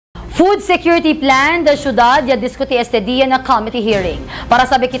Food security plan da syudad ya diskuti este dia na committee hearing. Para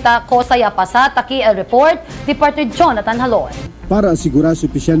sabi kita ko saya pasat taki el report di Partner Jonathan Halon. Para asigura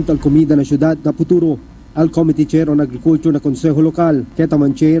suficiente al comida na syudad na futuro, al Committee Chair on Agriculture na Konseho Lokal,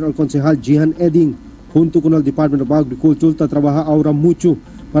 ketaman Chair al Konsehal Jihan Eding, junto con el Department of Agriculture trabaja ahora mucho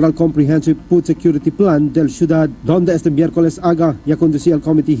para el Comprehensive Food Security Plan del ciudad, donde este miércoles aga ya conducía el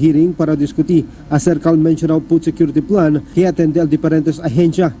committee hearing para discutir acerca del mencionado Food Security Plan que atiende a diferentes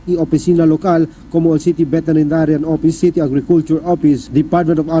agencias y oficinas local como el City Veterinarian Office, City Agriculture Office,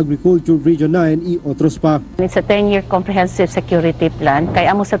 Department of Agriculture Region 9 y otros pa. It's a 10-year comprehensive security plan.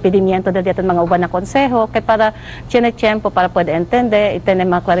 Kaya amo sa pedimiento na dito mga uban na konseho, kaya para tiene tiempo para pwede entende, itene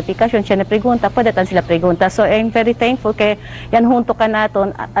mga clarification, tiene pregunta, pwede tan sila pregunta. So I'm very thankful kay yan junto ka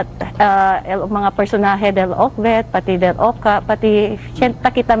naton at mga personahe del OCVET, pati del OCA, pati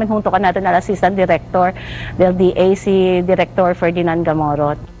takita min junto ka natin al Assistant Director del DAC, Director Ferdinand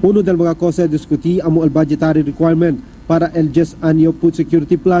Gamorot. Uno del mga cosa diskuti amo el budgetary requirement para el 10 año Food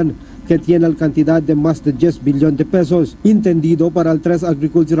Security Plan que tiene la cantidad de más de 10 billion de pesos, entendido para el 3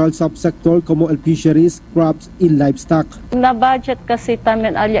 agricultural subsector como el fisheries, crops y livestock. Na budget kasi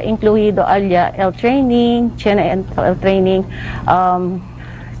tamen alya incluido alya el training, el training,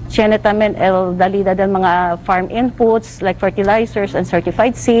 tiene también el dalida del mga farm inputs like fertilizers and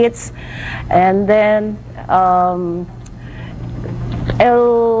certified seeds, and then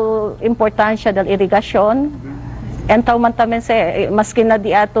el importansya del irrigation. Entaw man tamen sa maski na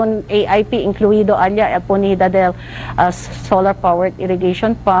di aton AIP incluido alya el ponida del solar powered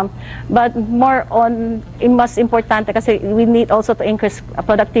irrigation pump, but more on mas importante kasi we need also to increase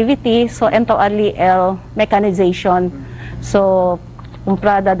productivity, so entaw ali el mechanization, so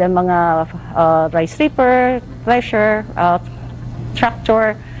comprada del mga rice reaper, thresher,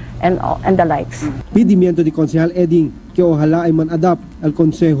 tractor and the likes. Pidimiento di Konsehal Eding que ojalá ay man-adapt al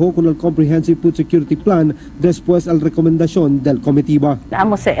Consejo con el Comprehensive Food Security Plan después al rekomendasyon del komitiba.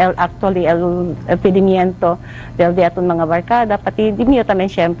 Amo sa actually el pedimiento del diaton mga barkada, pati dimio tamen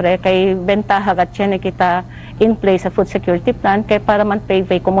syempre kay bentaha kat tiene kita in place sa food security plan kay para man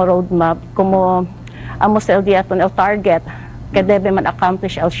pave como roadmap, como amo sa el diaton el target que debe man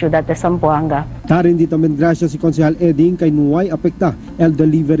accomplish el ciudad de Zamboanga. Tarin di tamen gracias si Konsehal Eding kay nuway apekta el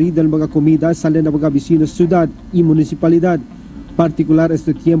delivery del mga comida sa mga vecinos ciudad y municipalidad, particular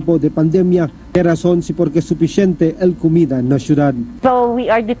este tiempo de pandemia, que razón si porque suficiente el comida na ciudad. So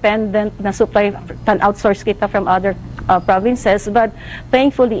we are dependent na supply tan outsource kita from other provinces, but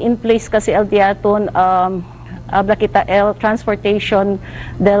thankfully in place kasi el diaton abla kita el transportation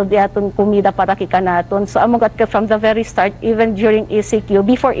del diaton comida para kikanaton. So amugat ka from the very start, even during ECQ,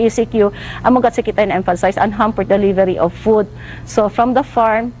 before ECQ, amugat si kita na-emphasize unhampered delivery of food. So from the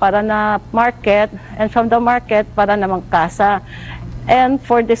farm para na market, and from the market para na kasa. And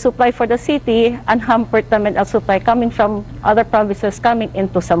for the supply for the city, unhampered naman el supply coming from other provinces coming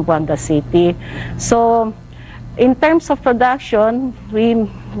into Zamboanga City. So in terms of production,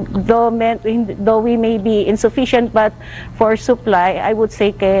 though we may be insufficient, but for supply, I would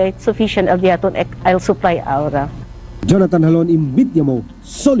say que sufficient el diaton I'll supply aura. Jonathan Halon, EMEDIA Mo,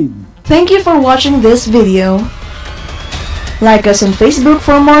 solid. Thank you for watching this video. Like us on Facebook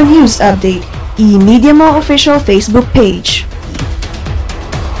for more news update. EMEDIA Mo official Facebook page.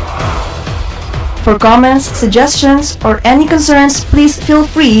 For comments, suggestions, or any concerns, please feel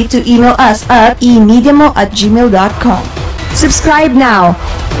free to email us at emediamo@gmail.com. Subscribe now!